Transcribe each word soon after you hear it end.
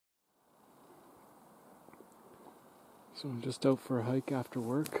So I'm just out for a hike after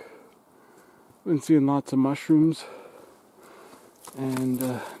work. Been seeing lots of mushrooms and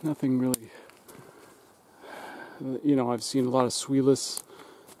nothing really, you know, I've seen a lot of sweetless,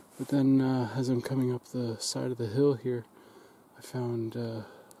 but then as I'm coming up the side of the hill here, I found a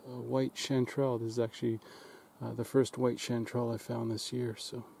white chanterelle. This is actually the first white chanterelle I found this year,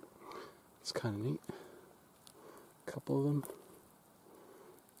 so it's kind of neat. A couple of them,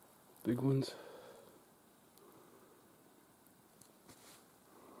 big ones.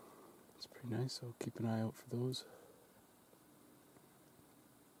 It's pretty nice, so keep an eye out for those.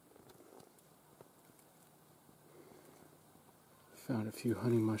 Found a few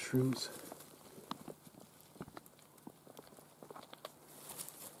honey mushrooms.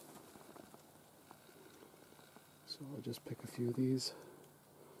 So I'll just pick a few of these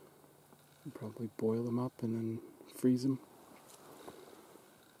and probably boil them up and then freeze them.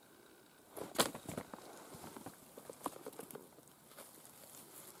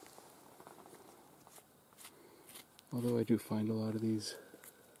 Although I do find a lot of these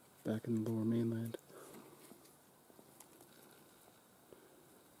back in the lower mainland.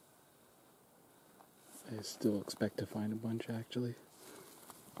 I still expect to find a bunch actually.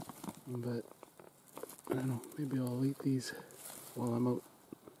 But I don't know, maybe I'll eat these while I'm out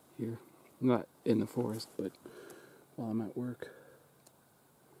here. Not in the forest, but while I'm at work.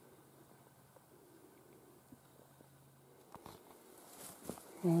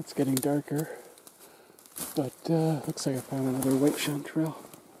 Well, it's getting darker, but looks like I found another white chanterelle.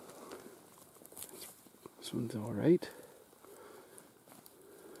 This one's alright.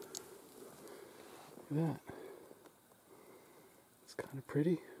 Look at that. It's kind of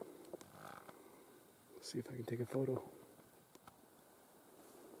pretty. Let's see if I can take a photo.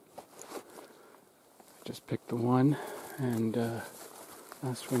 I just picked the one, and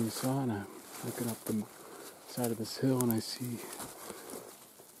last one you saw, and I'm looking up the side of this hill and I see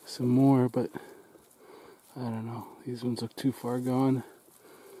some more, but I don't know. These ones look too far gone.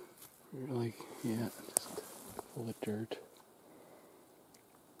 They're like, yeah, just full of dirt.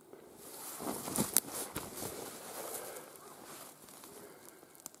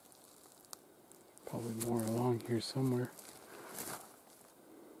 Probably more along here somewhere.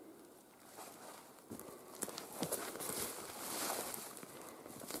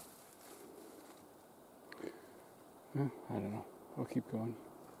 I don't know. I'll keep going.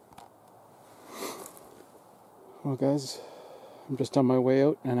 Well, guys, I'm just on my way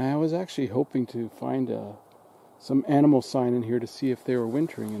out, and I was actually hoping to find some animal sign in here to see if they were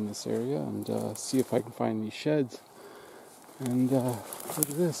wintering in this area, and see if I can find these sheds. And look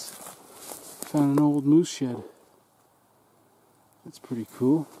at this. Found an old moose shed. That's pretty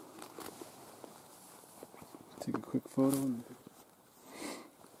cool. Take a quick photo.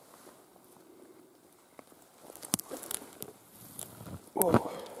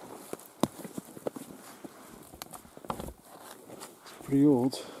 Whoa. It's pretty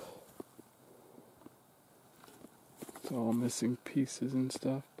old. It's all missing pieces and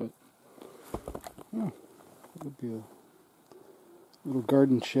stuff, but oh, it would be a little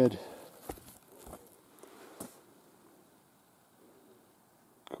garden shed.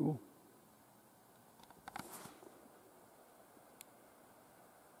 Cool.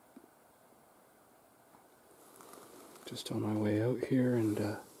 Just on my way out here and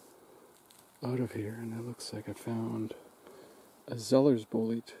out of here, and it looks like I found a Zeller's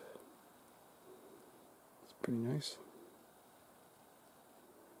bolete. It's pretty nice.